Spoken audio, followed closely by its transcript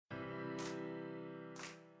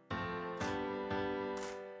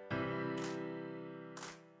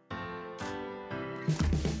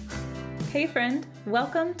Hey friend,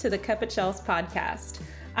 welcome to the Cup of Chels podcast.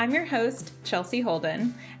 I'm your host, Chelsea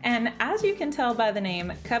Holden, and as you can tell by the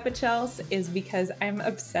name, Cup of Chels is because I'm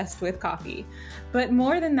obsessed with coffee. But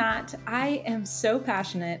more than that, I am so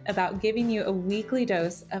passionate about giving you a weekly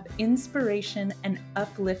dose of inspiration and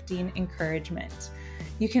uplifting encouragement.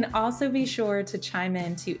 You can also be sure to chime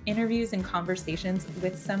in to interviews and conversations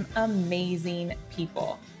with some amazing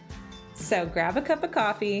people. So grab a cup of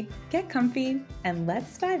coffee, get comfy, and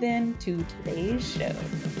let's dive into today's show.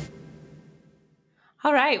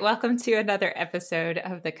 All right, welcome to another episode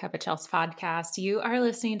of the Cup of Chels podcast. You are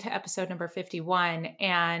listening to episode number 51,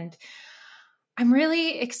 and I'm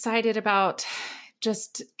really excited about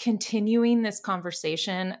just continuing this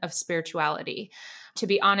conversation of spirituality. To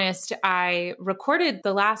be honest, I recorded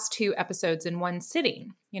the last two episodes in one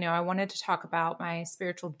sitting. I wanted to talk about my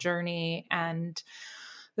spiritual journey and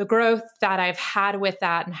the growth that I've had with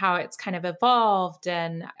that and how it's kind of evolved.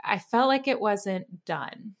 And I felt like it wasn't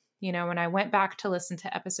done. When I went back to listen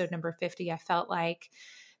to episode number 50, I felt like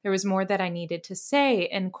there was more that I needed to say.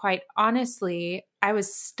 And quite honestly, I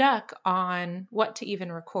was stuck on what to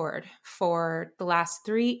even record for the last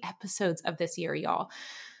 3 episodes of this year, y'all.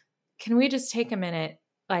 Can we just take a minute?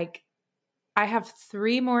 I have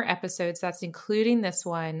 3 more episodes, that's including this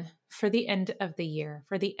one, for the end of the year,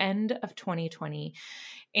 for the end of 2020.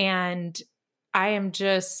 And I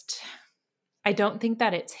don't think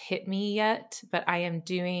that it's hit me yet, but I am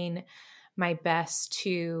doing my best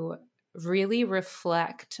to really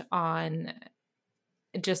reflect on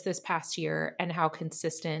just this past year and how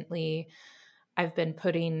consistently I've been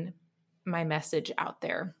putting my message out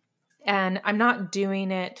there. And I'm not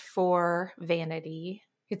doing it for vanity.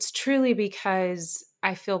 It's truly because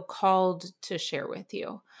I feel called to share with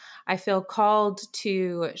you. I feel called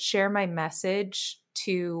to share my message,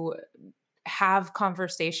 to have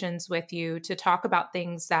conversations with you, to talk about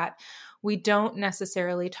things that we don't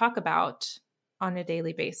necessarily talk about on a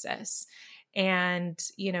daily basis. And,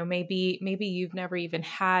 maybe you've never even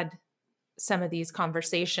had some of these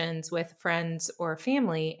conversations with friends or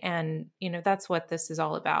family. And, that's what this is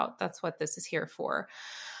all about. That's what this is here for.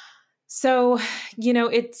 So,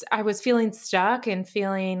 I was feeling stuck and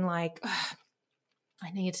feeling like I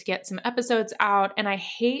need to get some episodes out. And I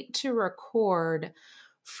hate to record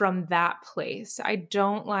from that place. I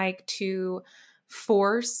don't like to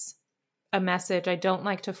force a message. I don't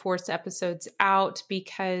like to force episodes out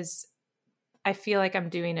because I feel like I'm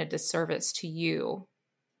doing a disservice to you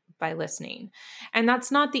by listening. And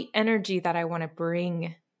that's not the energy that I want to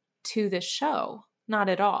bring to the show. Not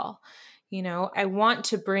at all. I want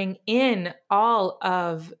to bring in all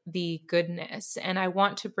of the goodness, and I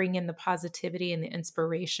want to bring in the positivity and the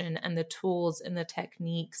inspiration and the tools and the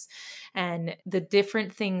techniques and the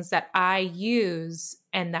different things that I use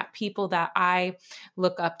and that people that I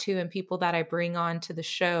look up to and people that I bring on to the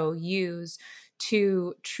show use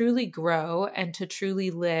to truly grow and to truly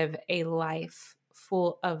live a life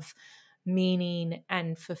full of meaning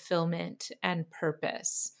and fulfillment and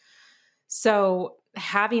purpose. So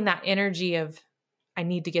having that energy of, I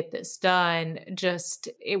need to get this done,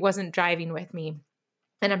 it wasn't driving with me.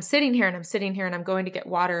 And I'm sitting here and I'm going to get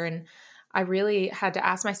water. And I really had to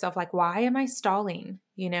ask myself, why am I stalling?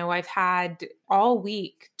 I've had all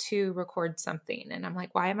week to record something. And I'm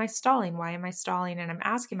like, why am I stalling? Why am I stalling? And I'm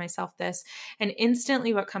asking myself this. And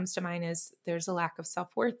instantly what comes to mind is there's a lack of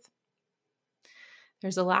self-worth.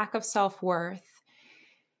 There's a lack of self-worth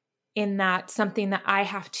in that something that I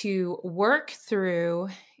have to work through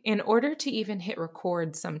in order to even hit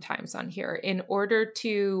record sometimes on here, in order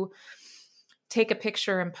to take a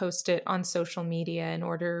picture and post it on social media, in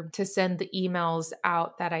order to send the emails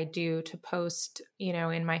out that I do, to post,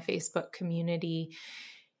 in my Facebook community.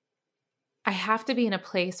 I have to be in a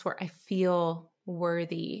place where I feel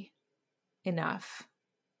worthy enough,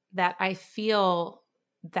 that I feel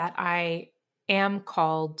that I am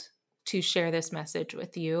called to share this message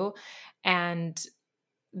with you and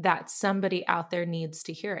that somebody out there needs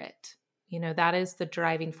to hear it. That is the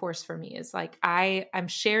driving force for me, is I'm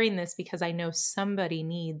sharing this because I know somebody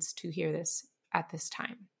needs to hear this at this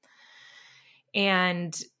time.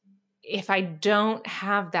 And if I don't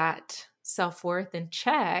have that self-worth in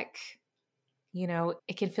check,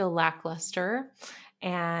 it can feel lackluster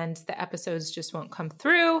and the episodes just won't come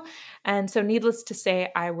through. And so needless to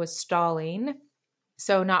say, I was stalling.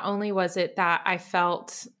 So not only was it that I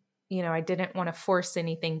felt, I didn't want to force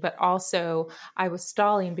anything, but also I was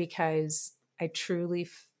stalling because I truly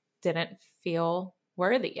didn't feel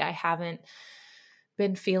worthy. I haven't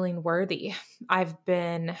been feeling worthy. I've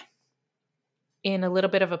been in a little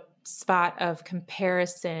bit of a spot of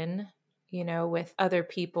comparison, with other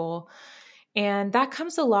people. And that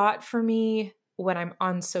comes a lot for me when I'm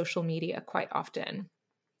on social media quite often.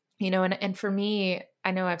 And for me,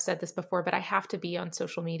 I know I've said this before, but I have to be on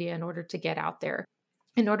social media in order to get out there,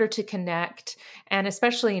 in order to connect. And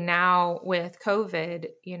especially now with COVID,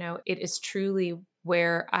 it is truly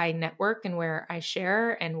where I network and where I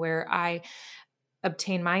share and where I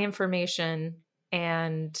obtain my information.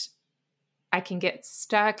 And I can get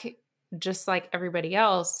stuck just like everybody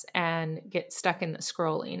else and get stuck in the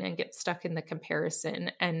scrolling and get stuck in the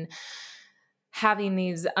comparison and having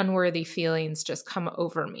these unworthy feelings just come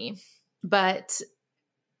over me. But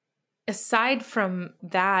aside from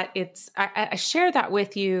that, I share that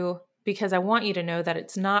with you because I want you to know that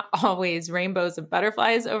it's not always rainbows and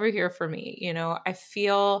butterflies over here for me. I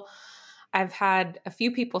feel I've had a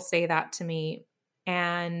few people say that to me,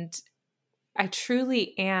 and I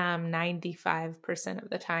truly am 95% of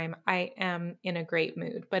the time, I am in a great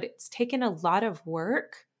mood, but it's taken a lot of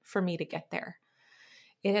work for me to get there.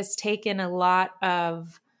 It has taken a lot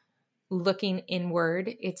of looking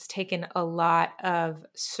inward. It's taken a lot of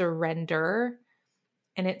surrender,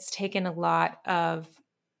 and it's taken a lot of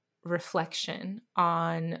reflection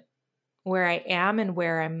on where I am and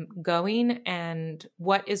where I'm going and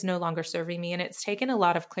what is no longer serving me. And it's taken a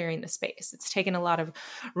lot of clearing the space. It's taken a lot of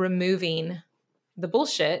removing the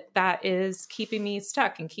bullshit that is keeping me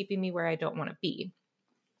stuck and keeping me where I don't want to be.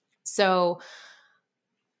 So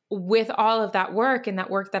with all of that work and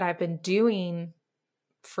that work that I've been doing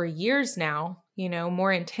for years now,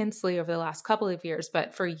 more intensely over the last couple of years,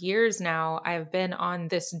 but for years now, I've been on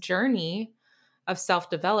this journey of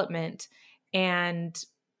self-development, and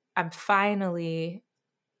I'm finally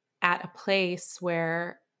at a place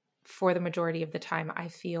where for the majority of the time, I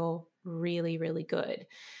feel really, really good.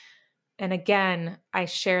 And again, I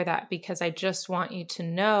share that because I just want you to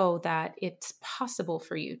know that it's possible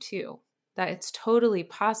for you too, that it's totally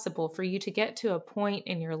possible for you to get to a point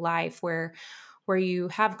in your life where you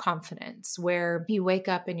have confidence, where you wake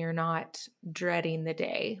up and you're not dreading the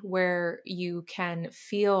day, where you can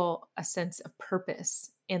feel a sense of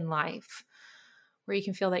purpose in life, where you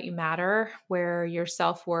can feel that you matter, where your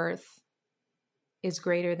self-worth is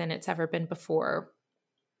greater than it's ever been before,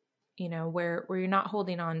 where you're not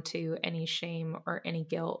holding on to any shame or any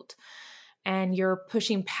guilt, and you're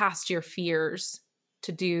pushing past your fears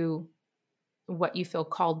to do what you feel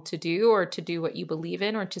called to do, or to do what you believe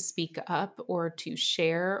in, or to speak up, or to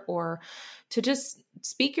share, or to just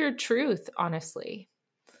speak your truth honestly.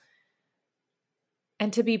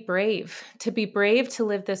 And to be brave to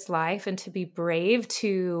live this life, and to be brave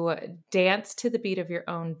to dance to the beat of your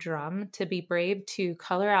own drum, to be brave to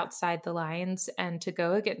color outside the lines and to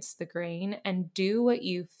go against the grain and do what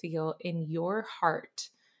you feel in your heart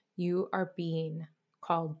you are being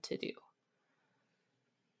called to do.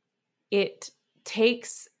 It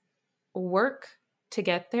takes work to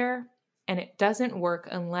get there, and it doesn't work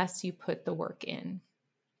unless you put the work in.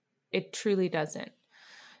 It truly doesn't.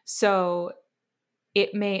 So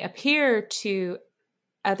it may appear to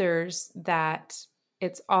others that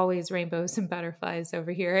it's always rainbows and butterflies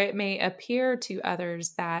over here. It may appear to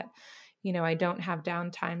others that, I don't have down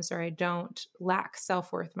times, or I don't lack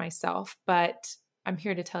self-worth myself, but I'm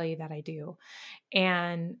here to tell you that I do.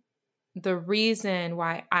 And the reason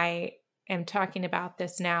why I am talking about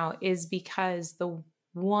this now is because the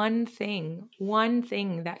one thing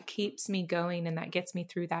that keeps me going and that gets me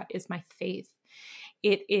through that is my faith.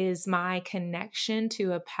 It is my connection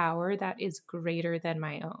to a power that is greater than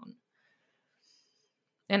my own.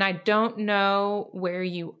 And I don't know where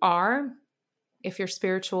you are, if you're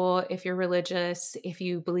spiritual, if you're religious, if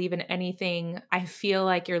you believe in anything. I feel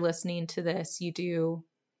like you're listening to this. You do.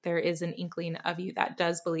 There is an inkling of you that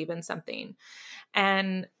does believe in something.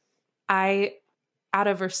 And out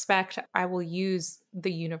of respect, I will use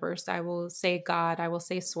the universe. I will say God. I will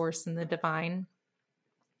say source and the divine.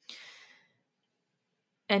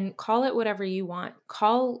 And call it whatever you want.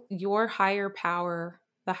 Call your higher power,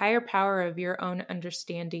 the higher power of your own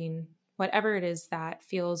understanding, whatever it is that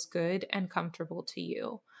feels good and comfortable to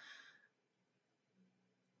you.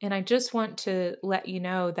 And I just want to let you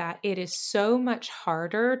know that it is so much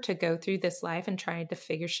harder to go through this life and trying to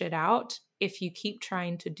figure shit out if you keep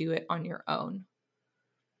trying to do it on your own.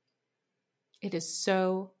 It is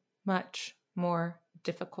so much more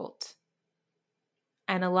difficult.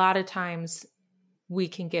 And a lot of times we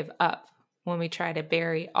can give up when we try to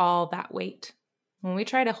bury all that weight. When we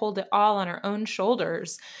try to hold it all on our own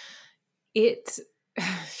shoulders, it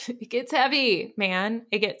gets heavy, man.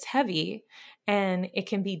 It gets heavy, and it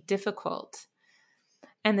can be difficult.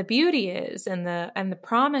 And the beauty is, and the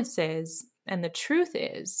promise is, and the truth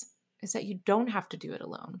is that you don't have to do it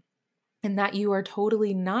alone. and that you are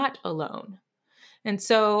totally not alone. And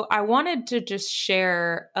so I wanted to just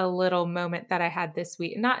share a little moment that I had this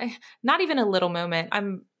week. Not even a little moment.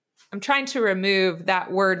 I'm trying to remove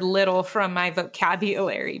that word little from my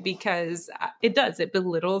vocabulary because it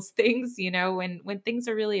belittles things, when things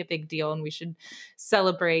are really a big deal, and we should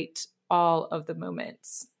celebrate all of the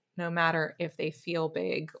moments, no matter if they feel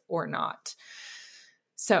big or not.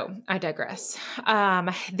 So I digress.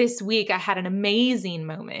 This week I had an amazing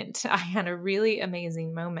moment. I had a really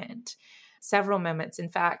amazing moment, several moments, in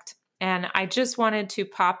fact. And I just wanted to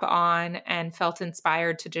pop on and felt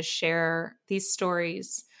inspired to just share these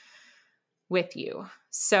stories with you.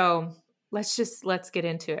 So let's get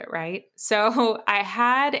into it, right? So I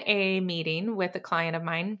had a meeting with a client of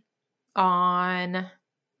mine on,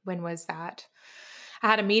 when was that? I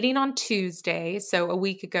had a meeting on Tuesday. So a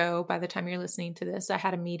week ago, by the time you're listening to this, I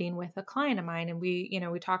had a meeting with a client of mine, and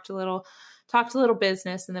we talked a little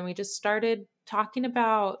business, and then we just started talking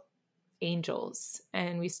about angels,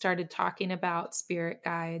 and we started talking about spirit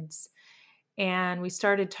guides, and we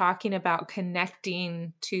started talking about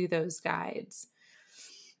connecting to those guides.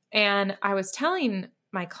 And I was telling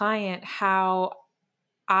my client how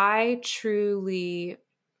I truly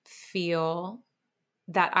feel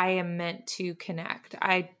that I am meant to connect.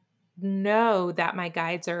 I know that my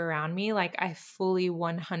guides are around me. Like, I fully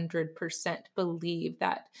 100% believe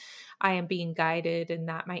that I am being guided, and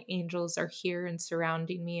that my angels are here and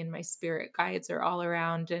surrounding me, and my spirit guides are all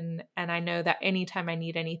around. And I know that anytime I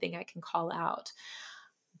need anything, I can call out.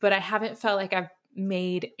 But I haven't felt like I've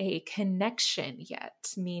made a connection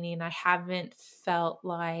yet, meaning I haven't felt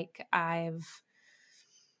like I've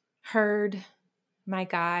heard my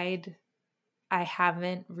guide. I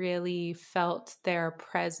haven't really felt their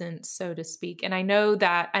presence, so to speak. And I know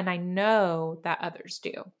that others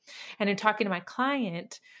do. And in talking to my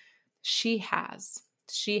client, she has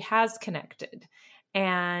connected.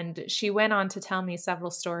 And she went on to tell me several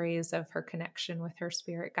stories of her connection with her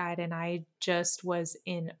spirit guide. And I just was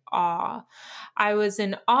in awe. I was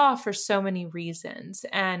in awe for so many reasons.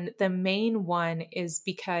 And the main one is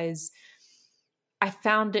because I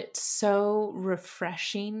found it so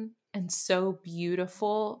refreshing and so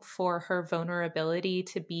beautiful for her vulnerability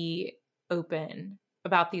to be open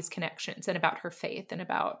about these connections and about her faith and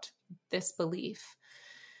about this belief,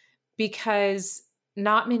 because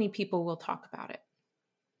not many people will talk about it.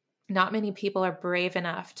 Not many people are brave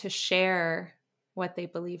enough to share what they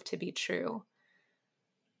believe to be true.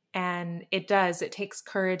 And it takes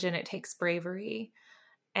courage and it takes bravery.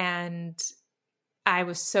 And I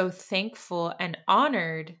was so thankful and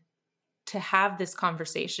honored to have this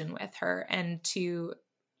conversation with her and to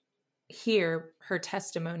hear her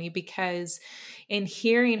testimony, because in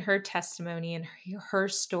hearing her testimony and her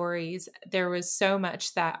stories, there was so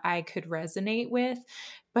much that I could resonate with,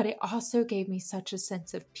 but it also gave me such a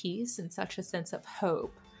sense of peace and such a sense of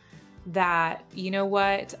hope that, you know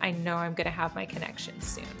what, I know I'm going to have my connection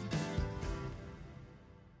soon.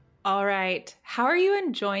 All right. How are you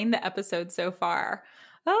enjoying the episode so far?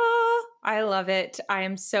 Oh, I love it. I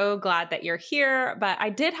am so glad that you're here, but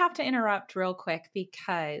I did have to interrupt real quick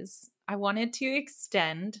because I wanted to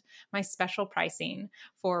extend my special pricing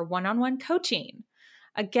for one-on-one coaching.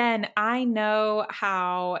 Again, I know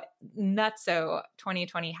how nutso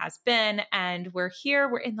 2020 has been, and we're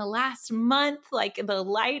in the last month, like the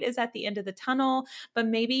light is at the end of the tunnel, but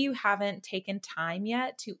maybe you haven't taken time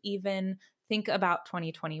yet to even think about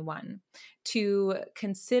 2021, to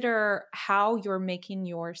consider how you're making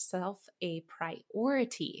yourself a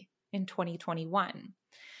priority in 2021.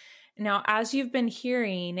 Now, as you've been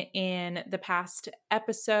hearing in the past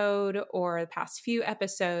episode or the past few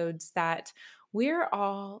episodes, that we're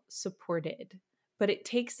all supported, but it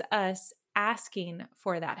takes us asking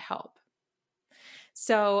for that help.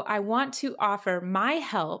 So I want to offer my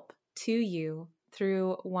help to you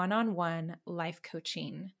through one-on-one life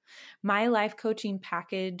coaching. My life coaching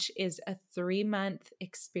package is a 3-month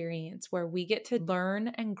experience where we get to learn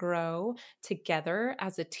and grow together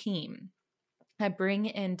as a team. I bring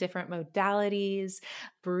in different modalities,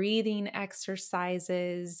 breathing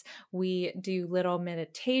exercises. We do little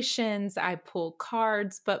meditations. I pull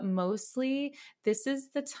cards, but mostly this is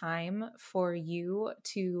the time for you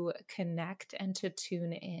to connect and to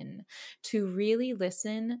tune in, to really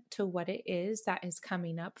listen to what it is that is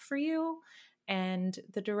coming up for you and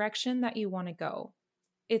the direction that you want to go.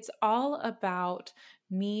 It's all about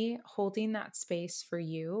me holding that space for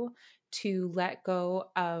you to let go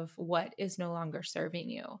of what is no longer serving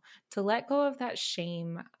you, to let go of that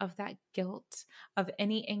shame, of that guilt, of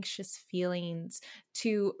any anxious feelings,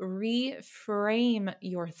 to reframe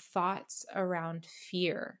your thoughts around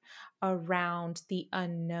fear, around the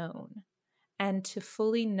unknown. and to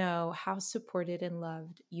fully know how supported and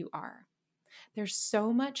loved you are. There's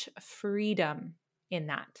so much freedom in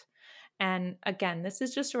that. And again, this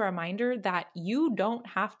is just a reminder that you don't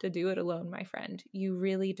have to do it alone, my friend. You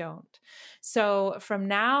really don't. So from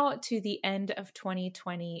now to the end of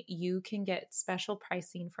 2020, you can get special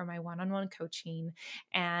pricing for my one-on-one coaching.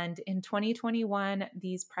 And in 2021,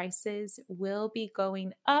 these prices will be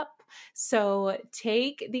going up. So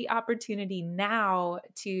take the opportunity now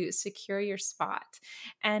to secure your spot.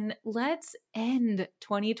 And let's end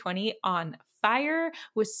 2020 on fire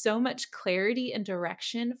with so much clarity and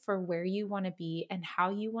direction for where you want to be and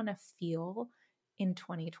how you want to feel in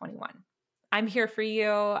 2021. I'm here for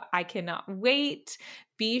you. I cannot wait.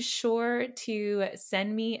 Be sure to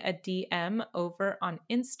send me a DM over on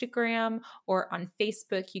Instagram or on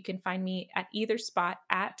Facebook. You can find me at either spot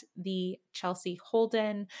at the Chelsea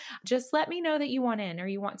Holden. Just let me know that you want in or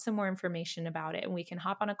you want some more information about it, and we can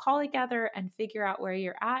hop on a call together and figure out where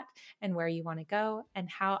you're at and where you want to go and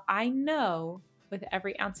how I know with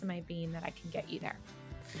every ounce of my being that I can get you there.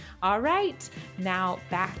 All right, now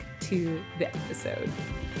back to the episode.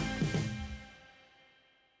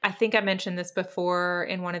 I think I mentioned this before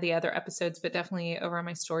in one of the other episodes, but definitely over on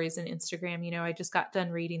my stories and Instagram. You know, I just got done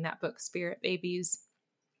reading that book, Spirit Babies.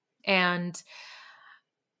 And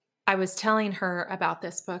I was telling her about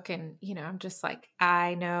this book, and, you know, I'm just like,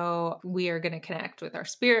 I know we are going to connect with our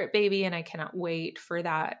spirit baby, and I cannot wait for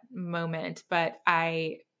that moment. But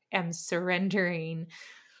I am surrendering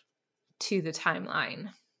to the timeline.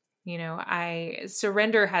 You know,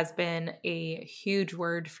 surrender has been a huge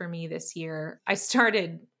word for me this year.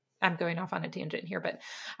 I'm going off on a tangent here, but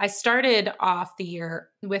I started off the year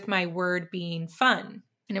with my word being fun.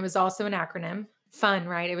 And it was also an acronym. Fun,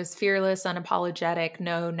 right? It was fearless, unapologetic,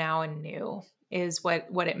 know, now, and new is what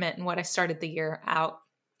it meant and what I started the year out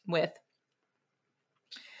with.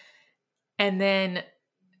 And then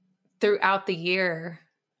throughout the year,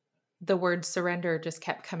 the word surrender just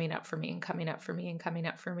kept coming up for me and coming up for me and coming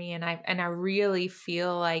up for me. And I really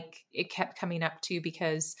feel like it kept coming up too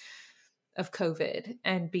because of COVID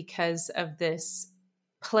and because of this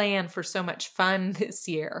plan for so much fun this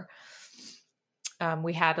year.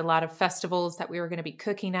 We had a lot of festivals that we were going to be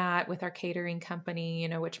cooking at with our catering company, you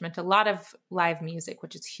know, which meant a lot of live music,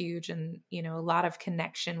 which is huge. And, you know, a lot of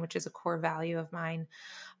connection, which is a core value of mine,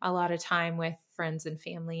 a lot of time with friends and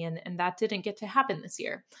family. And that didn't get to happen this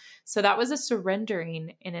year. So that was a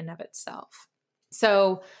surrendering in and of itself.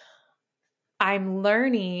 So I'm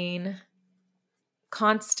learning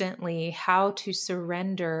constantly how to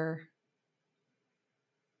surrender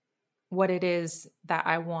what it is that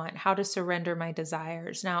I want, how to surrender my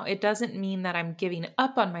desires. Now, it doesn't mean that I'm giving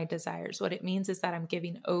up on my desires. What it means is that I'm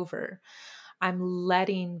giving over. I'm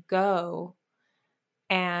letting go,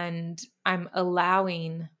 and I'm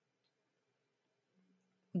allowing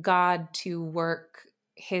God to work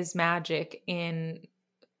his magic in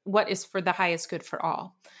what is for the highest good for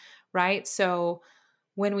all, right? So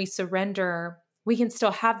when we surrender, we can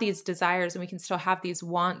still have these desires and we can still have these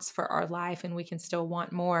wants for our life, and we can still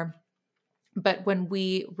want more. But when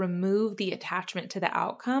we remove the attachment to the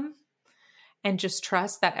outcome and just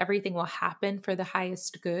trust that everything will happen for the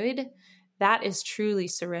highest good, that is truly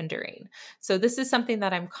surrendering. So this is something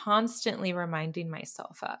that I'm constantly reminding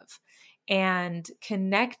myself of, and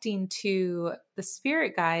connecting to the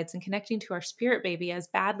spirit guides and connecting to our spirit baby. As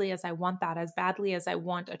badly as I want that, as badly as I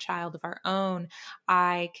want a child of our own,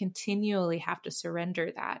 I continually have to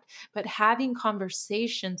surrender that. But having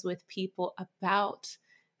conversations with people about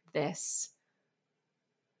this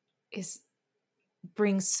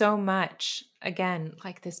brings so much, again,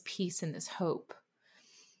 like this peace and this hope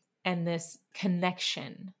and this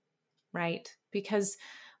connection, right? Because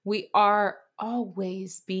we are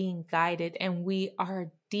always being guided, and we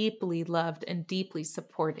are deeply loved and deeply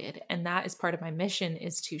supported. And that is part of my mission,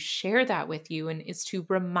 is to share that with you, and is to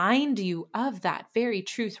remind you of that very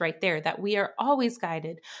truth right there, that we are always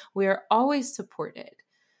guided. We are always supported.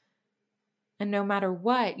 And no matter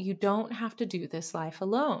what, you don't have to do this life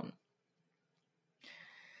alone.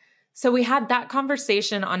 So we had that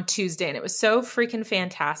conversation on Tuesday, and it was so freaking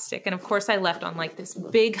fantastic. And of course, I left on like this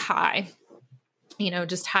big high, you know,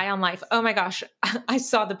 just high on life. Oh my gosh, I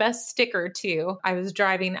saw the best sticker too. I was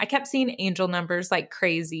driving. I kept seeing angel numbers like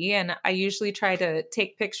crazy. And I usually try to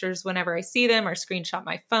take pictures whenever I see them, or screenshot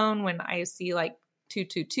my phone when I see like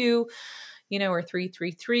 222. You know, or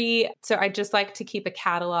 333. So I just like to keep a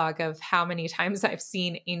catalog of how many times I've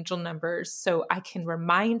seen angel numbers, so I can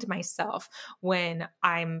remind myself when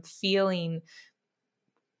I'm feeling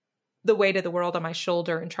the weight of the world on my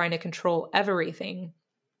shoulder and trying to control everything,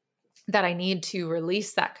 that I need to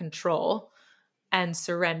release that control and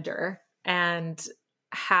surrender And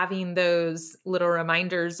having those little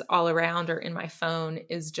reminders all around or in my phone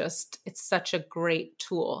is just, it's such a great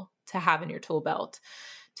tool to have in your tool belt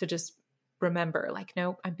to just remember, like,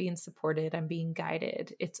 nope, I'm being supported. I'm being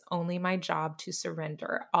guided. It's only my job to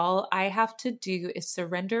surrender. All I have to do is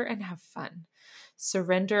surrender and have fun,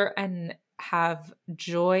 surrender and have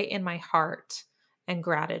joy in my heart and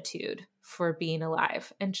gratitude for being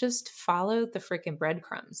alive, and just follow the freaking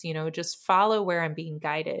breadcrumbs, just follow where I'm being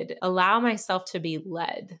guided, allow myself to be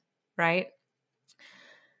led, right?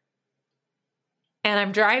 And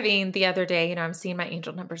I'm driving the other day, I'm seeing my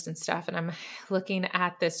angel numbers and stuff, and I'm looking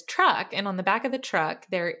at this truck, and on the back of the truck,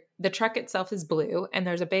 the truck itself is blue, and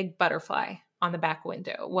there's a big butterfly on the back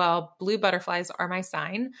window. Well, blue butterflies are my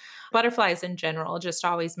sign. Butterflies in general just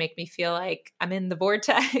always make me feel like I'm in the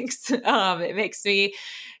vortex. It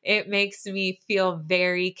makes me feel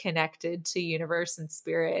very connected to universe and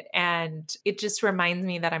spirit, and it just reminds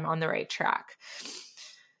me that I'm on the right track.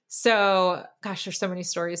 So, gosh, there's so many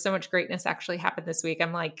stories. So much greatness actually happened this week.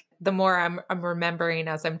 I'm like, the more I'm remembering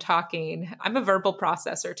as I'm talking, I'm a verbal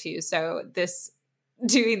processor too. So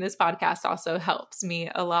doing this podcast also helps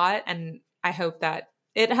me a lot. And I hope that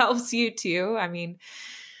it helps you too. I mean,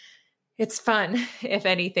 it's fun, if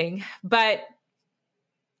anything. But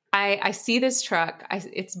I see this truck.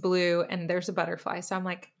 It's blue and there's a butterfly. So I'm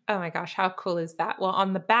like, oh my gosh, how cool is that? Well,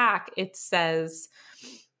 on the back, it says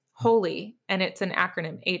Holy, and it's an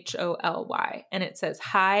acronym, HOLY, and it says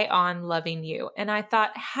high on loving you. And I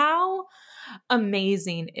thought, how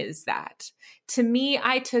amazing is that? To me,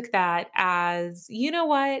 I took that as, you know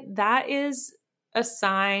what? That is a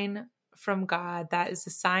sign from God. That is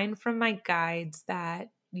a sign from my guides that,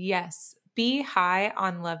 yes, be high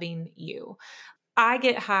on loving you. I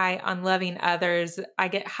get high on loving others. I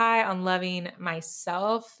get high on loving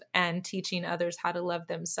myself and teaching others how to love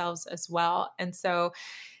themselves as well. And so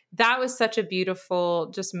that was such a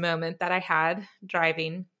beautiful just moment that I had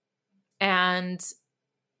driving. And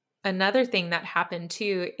another thing that happened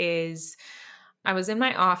too is I was in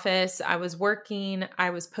my office, I was working, I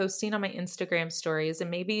was posting on my Instagram stories,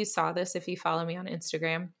 and maybe you saw this if you follow me on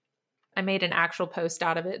Instagram. I made an actual post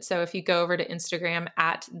out of it. So if you go over to Instagram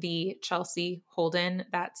at the Chelsea Holden,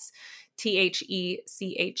 that's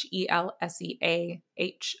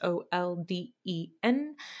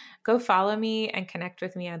TheChelseaHolden, go follow me and connect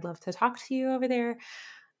with me. I'd love to talk to you over there.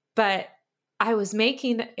 But I was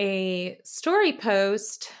making a story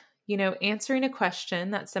post, answering a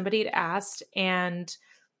question that somebody had asked, and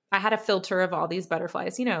I had a filter of all these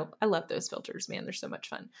butterflies. I love those filters, man. They're so much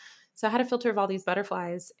fun. So I had a filter of all these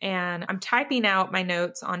butterflies, and I'm typing out my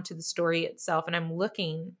notes onto the story itself, and I'm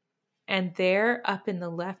looking, and there up in the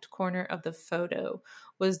left corner of the photo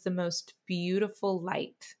was the most beautiful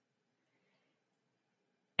light.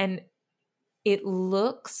 And I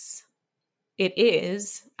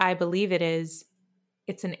believe it is,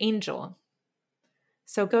 it's an angel.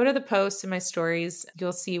 So go to the post in my stories.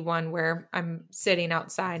 You'll see one where I'm sitting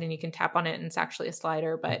outside and you can tap on it and it's actually a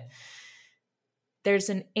slider, but there's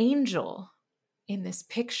an angel in this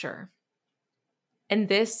picture. And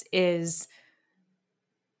this is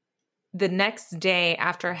the next day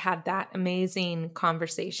after I had that amazing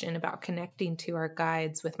conversation about connecting to our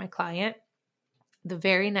guides with my client. The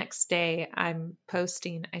very next day I'm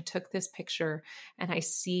posting, I took this picture and I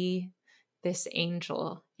see this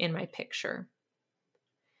angel in my picture.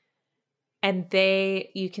 And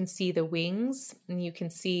you can see the wings and you can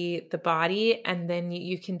see the body, and then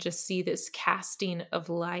you can just see this casting of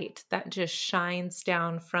light that just shines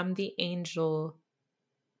down from the angel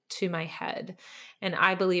to my head. And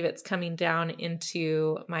I believe it's coming down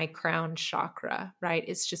into my crown chakra, right?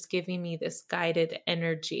 It's just giving me this guided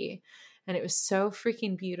energy. And it was so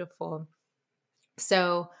freaking beautiful.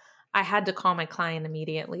 So I had to call my client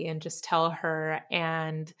immediately and just tell her.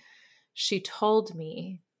 And she told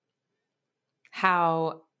me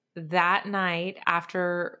how that night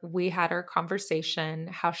after we had our conversation,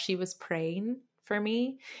 how she was praying for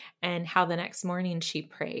me and how the next morning she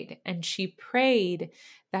prayed. And she prayed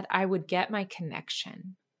that I would get my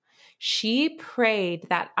connection. She prayed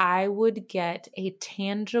that I would get a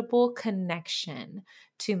tangible connection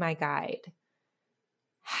to my guide.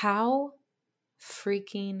 How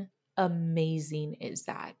freaking amazing is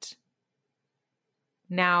that?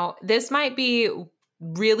 Now, this might be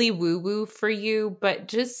really woo-woo for you, but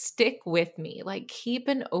just stick with me. Like, keep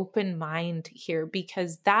an open mind here,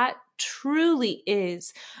 because that truly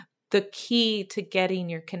is the key to getting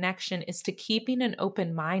your connection, is to keeping an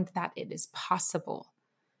open mind that it is possible,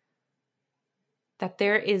 that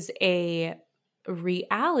there is a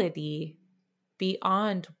reality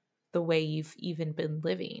beyond the way you've even been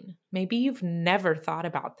living. Maybe you've never thought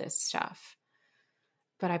about this stuff.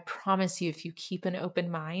 But I promise you, if you keep an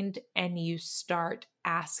open mind and you start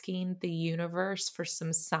asking the universe for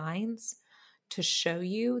some signs to show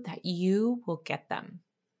you, that you will get them.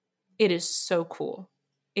 It is so cool.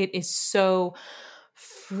 It is so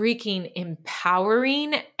freaking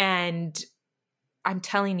empowering. And I'm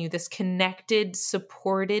telling you, this connected,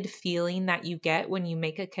 supported feeling that you get when you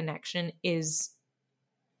make a connection is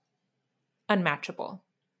unmatchable.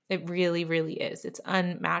 It really, really is. It's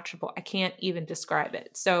unmatchable. I can't even describe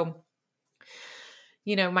it. So,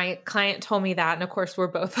 my client told me that. And of course, we're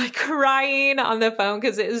both like crying on the phone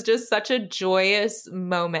because it was just such a joyous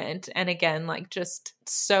moment. And again, like just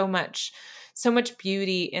so much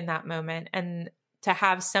beauty in that moment. And to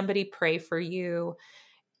have somebody pray for you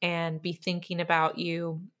and be thinking about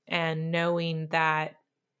you and knowing that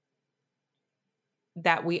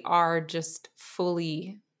we are just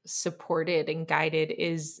fully supported and guided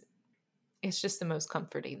it's just the most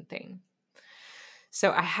comforting thing.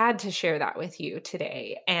 So I had to share that with you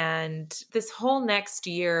today. And this whole next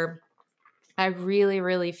year, I really,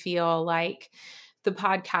 really feel like the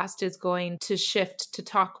podcast is going to shift to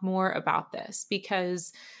talk more about this,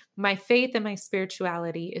 because my faith and my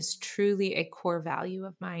spirituality is truly a core value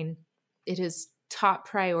of mine. It is top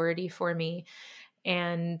priority for me.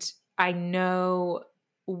 And I know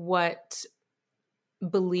what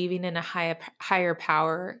believing in a higher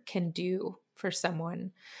power can do for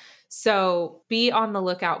someone. So be on the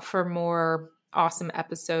lookout for more awesome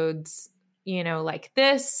episodes, like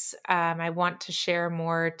this. I want to share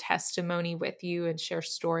more testimony with you and share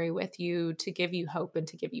story with you to give you hope and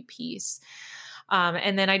to give you peace.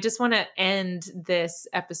 And then I just want to end this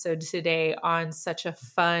episode today on such a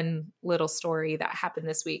fun little story that happened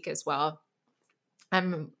this week as well.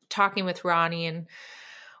 I'm talking with Ronnie and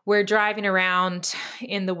we're driving around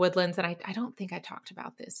in the woodlands, and I don't think I talked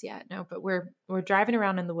about this yet. No, but we're driving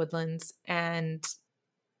around in the woodlands, and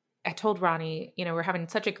I told Ronnie, we're having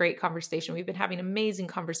such a great conversation. We've been having amazing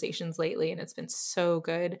conversations lately, and it's been so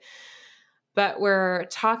good. But we're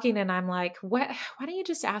talking, and I'm like, why don't you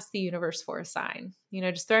just ask the universe for a sign?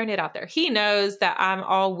 Just throwing it out there. He knows that I'm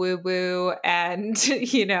all woo-woo and,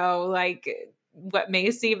 like what may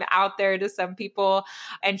seem out there to some people.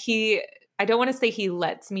 And I don't want to say he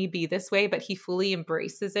lets me be this way, but he fully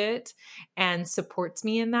embraces it and supports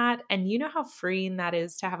me in that. And you know how freeing that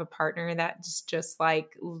is to have a partner that just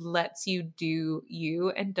like lets you do you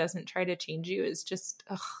and doesn't try to change you. Is just,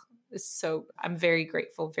 so I'm very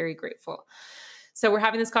grateful, very grateful. So we're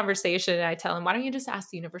having this conversation and I tell him, why don't you just ask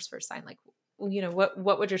the universe for a sign? Like,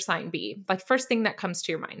 what would your sign be? Like first thing that comes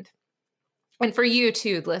to your mind. And for you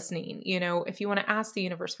too, listening, if you want to ask the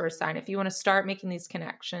universe for a sign, if you want to start making these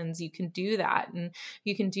connections, you can do that. And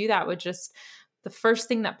you can do that with just the first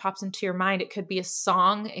thing that pops into your mind. It could be a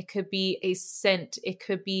song. It could be a scent. It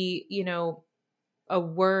could be, a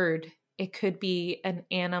word. It could be an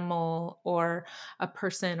animal or a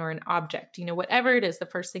person or an object, whatever it is, the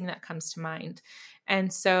first thing that comes to mind.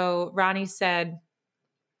 And so Ronnie said,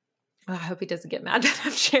 I hope he doesn't get mad that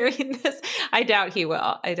I'm sharing this. I doubt he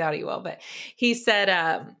will. But he said,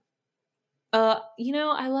 I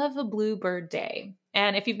love a bluebird day.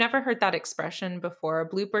 And if you've never heard that expression before, a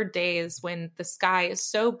bluebird day is when the sky is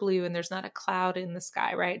so blue and there's not a cloud in the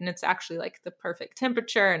sky, right? And it's actually like the perfect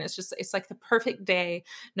temperature. And it's like the perfect day,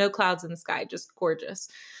 no clouds in the sky, just gorgeous.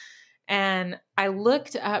 And I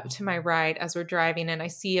looked up to my right as we're driving and I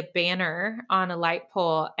see a banner on a light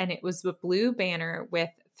pole, and it was a blue banner with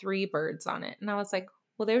 3 birds on it. And I was like,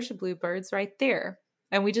 well, there's your bluebirds right there.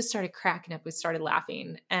 And we just started cracking up. We started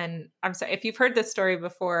laughing. And I'm sorry, if you've heard this story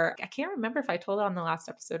before, I can't remember if I told it on the last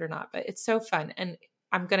episode or not, but it's so fun. And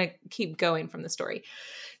I'm going to keep going from the story.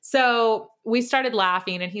 So we started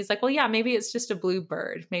laughing and he's like, well, yeah, maybe it's just a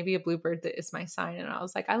bluebird. Maybe a bluebird that is my sign. And I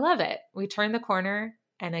was like, I love it. We turned the corner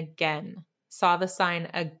and again, saw the sign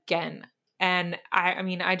again. And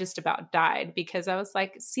I just about died because I was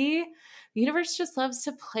like, see, the universe just loves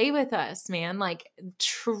to play with us, man. Like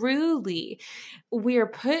truly, we are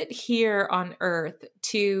put here on earth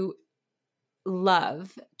to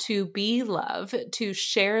love, to be love, to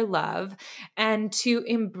share love, and to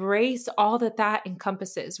embrace all that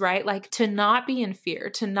encompasses, right? Like to not be in fear,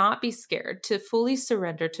 to not be scared, to fully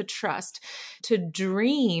surrender, to trust, to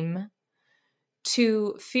dream,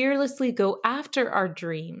 to fearlessly go after our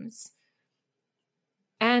dreams,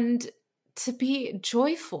 and to be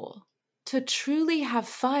joyful. to truly have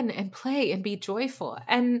fun and play and be joyful.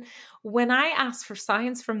 And when I ask for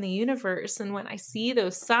signs from the universe and when I see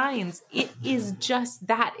those signs, it is just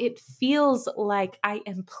that. It feels like I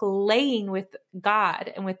am playing with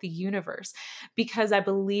God and with the universe because I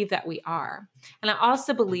believe that we are. And I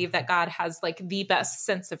also believe that God has like the best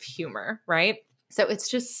sense of humor, right? So it's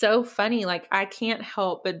just so funny. Like I can't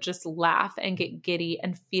help but just laugh and get giddy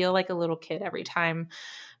and feel like a little kid every time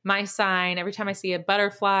my sign, every time I see a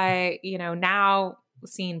butterfly, now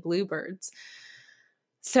seeing bluebirds.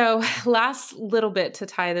 So last little bit to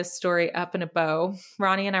tie this story up in a bow,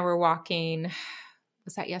 Ronnie and I were walking,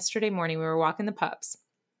 was that yesterday morning? We were walking the pups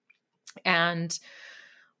and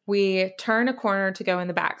we turn a corner to go in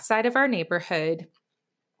the backside of our neighborhood.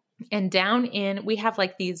 And down in, we have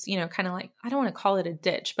like these, kind of like, I don't want to call it a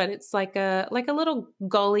ditch, but it's like a little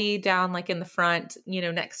gully down like in the front,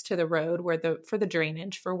 next to the road for the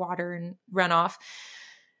drainage for water and runoff.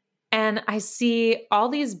 And I see all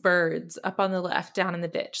these birds up on the left down in the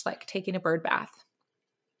ditch, like taking a bird bath.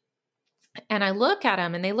 And I look at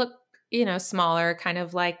them and they look, smaller, kind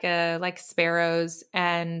of like sparrows.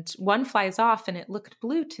 And one flies off and it looked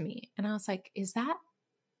blue to me. And I was like, is that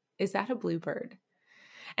a bluebird?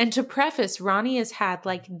 And to preface, Ronnie has had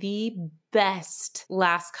like the best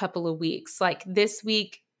last couple of weeks. Like this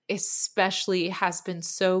week especially has been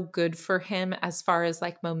so good for him as far as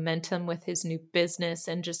like momentum with his new business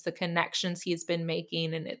and just the connections he's been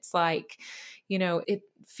making. And it's like, it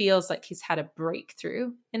feels like he's had a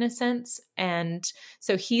breakthrough in a sense. And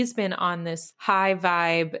so he's been on this high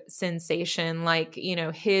vibe sensation, like,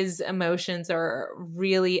 his emotions are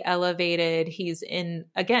really elevated. He's in,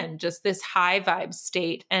 again, just this high vibe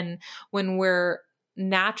state. And when we're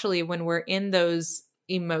in those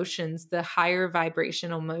emotions, the higher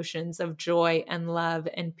vibrational emotions of joy and love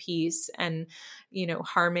and peace and,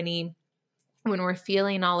 harmony, when we're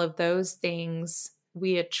feeling all of those things,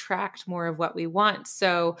 we attract more of what we want.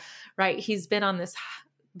 So, right, he's been on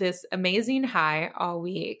this amazing high all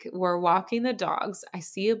week. We're walking the dogs. I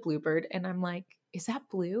see a bluebird and I'm like, is that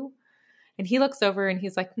blue? And he looks over and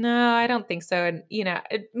he's like, no, I don't think so. And,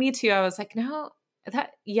 me too. I was like, no,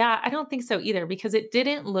 I don't think so either, because it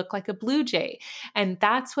didn't look like a blue jay. And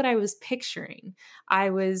that's what I was picturing.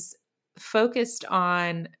 I was focused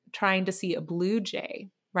on trying to see a blue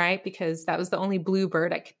jay, right? Because that was the only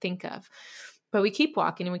bluebird I could think of. But we keep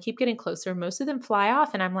walking and we keep getting closer. Most of them fly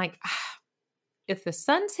off. And I'm like, if the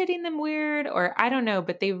sun's hitting them weird, or I don't know,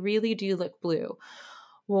 but they really do look blue.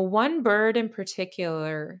 Well, one bird in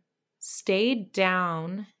particular stayed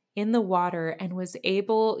down in the water and was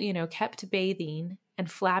able, kept bathing and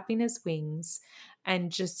flapping his wings and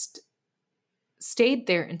just stayed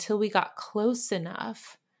there until we got close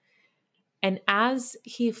enough. And as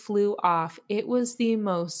he flew off, it was the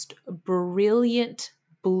most brilliant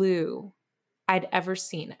blue I'd ever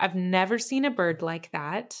seen. I've never seen a bird like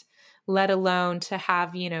that, let alone to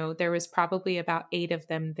have, there was probably about 8 of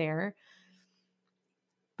them there.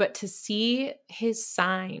 But to see his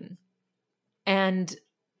sign and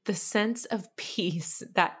the sense of peace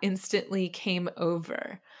that instantly came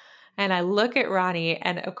over. And I look at Ronnie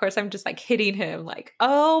and of course I'm just like hitting him like,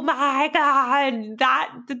 oh my God,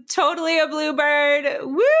 totally a bluebird.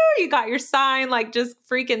 Woo, you got your sign, like just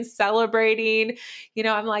freaking celebrating.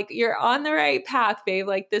 I'm like, you're on the right path, babe.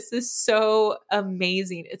 Like this is so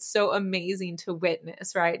amazing. It's so amazing to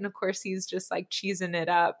witness, right? And of course he's just like cheesing it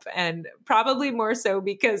up, and probably more so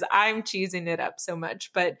because I'm cheesing it up so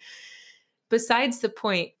much. But besides the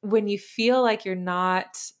point, when you feel like you're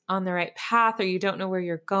not on the right path, or you don't know where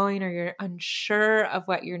you're going, or you're unsure of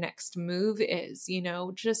what your next move is,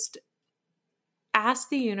 just ask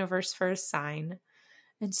the universe for a sign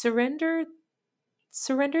and surrender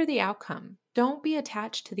the outcome. Don't be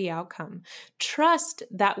attached to the outcome. Trust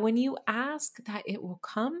that when you ask that it will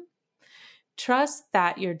come. Trust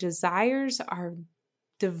that your desires are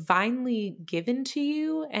divinely given to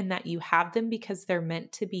you and that you have them because they're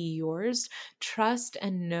meant to be yours. Trust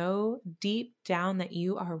and know deep down that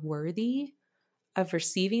you are worthy of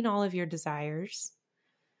receiving all of your desires,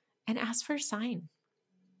 and ask for a sign.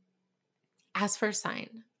 Ask for a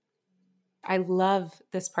sign. I love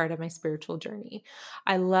this part of my spiritual journey.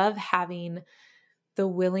 I love having the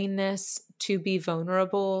willingness to be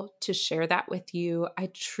vulnerable, to share that with you. I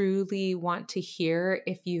truly want to hear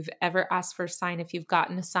if you've ever asked for a sign, if you've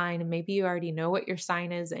gotten a sign, and maybe you already know what your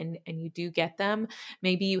sign is and you do get them.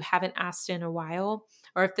 Maybe you haven't asked in a while,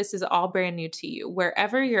 or if this is all brand new to you.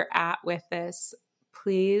 Wherever you're at with this,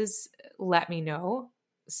 please let me know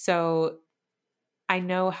so I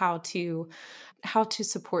know how to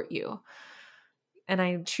support you. And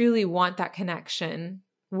I truly want that connection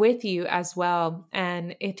with you as well.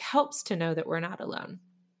 And it helps to know that we're not alone.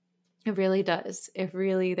 It really does.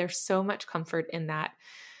 There's so much comfort in that.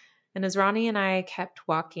 And as Ronnie and I kept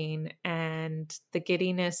walking and the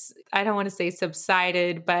giddiness, I don't want to say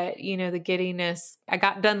subsided, but the giddiness, I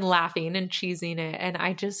got done laughing and cheesing it. And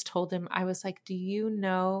I just told him, I was like,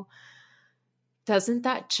 doesn't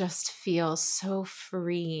that just feel so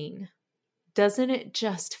freeing? Doesn't it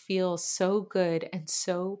just feel so good and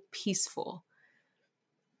so peaceful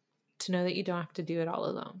to know that you don't have to do it all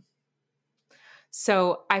alone?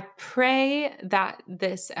 So I pray that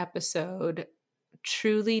this episode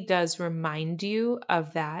truly does remind you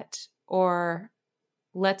of that, or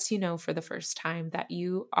lets you know for the first time that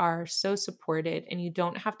you are so supported and you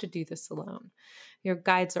don't have to do this alone. Your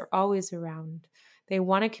guides are always around. They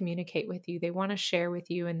want to communicate with you. They want to share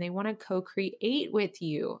with you, and they want to co-create with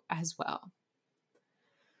you as well.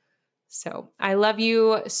 So I love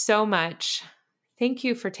you so much. Thank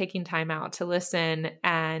you for taking time out to listen,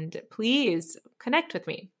 and please connect with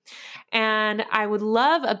me. And I would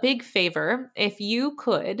love a big favor if you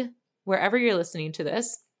could, wherever you're listening to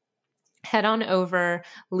this, head on over,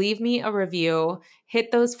 leave me a review,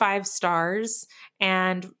 hit those 5 stars,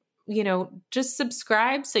 and just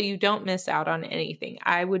subscribe so you don't miss out on anything.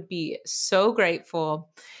 I would be so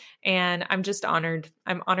grateful. And I'm just honored.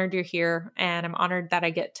 I'm honored you're here, and I'm honored that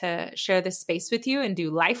I get to share this space with you and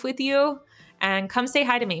do life with you. And come say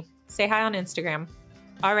hi to me. Say hi on Instagram.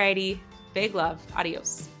 Alrighty. Big love.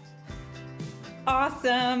 Adios.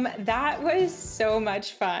 Awesome. That was so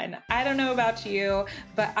much fun. I don't know about you,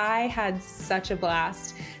 but I had such a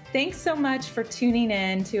blast. Thanks so much for tuning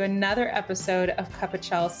in to another episode of Cup of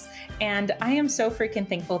Chels. And I am so freaking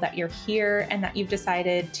thankful that you're here and that you've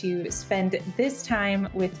decided to spend this time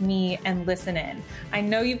with me and listen in. I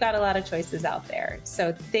know you've got a lot of choices out there,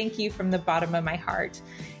 so thank you from the bottom of my heart.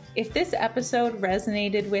 If this episode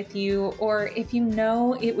resonated with you, or if you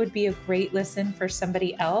know it would be a great listen for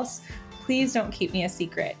somebody else, please don't keep me a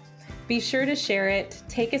secret. Be sure to share it,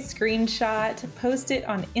 take a screenshot, post it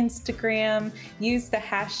on Instagram, use the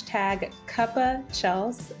hashtag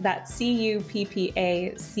CuppaChels, that's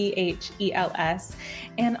CUPPACHELS,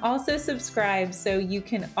 and also subscribe so you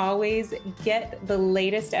can always get the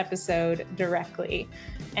latest episode directly.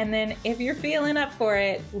 And then if you're feeling up for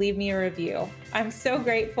it, leave me a review. I'm so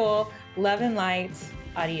grateful. Love and light.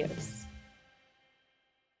 Adios.